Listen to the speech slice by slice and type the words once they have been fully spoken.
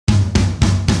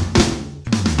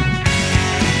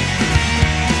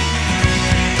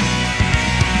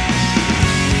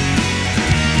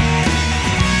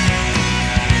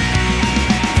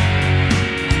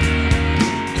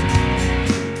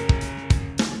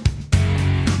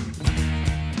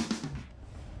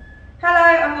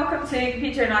welcome to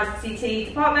Computer and ICT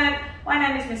Department. My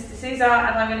name is Mr. Souza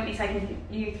and I'm going to be taking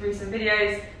you through some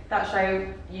videos that show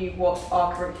you what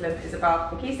our curriculum is about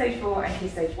for Key Stage 4 and Key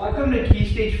Stage 5. Welcome to Key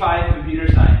Stage 5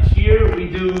 Computer Science. Here we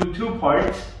do two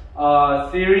parts,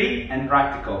 theory and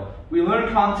practical. We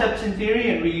learn concepts in theory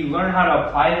and we learn how to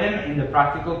apply them in the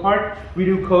practical part. We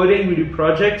do coding, we do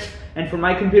projects, and for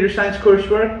my computer science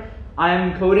coursework,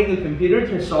 I'm coding a computer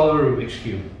to solve a Rubik's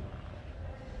Cube.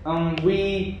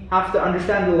 We have to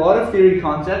understand a lot of theory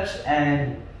concepts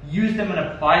and use them and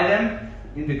apply them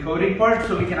in the coding part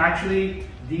so we can actually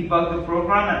debug the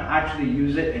program and actually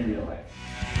use it in real life.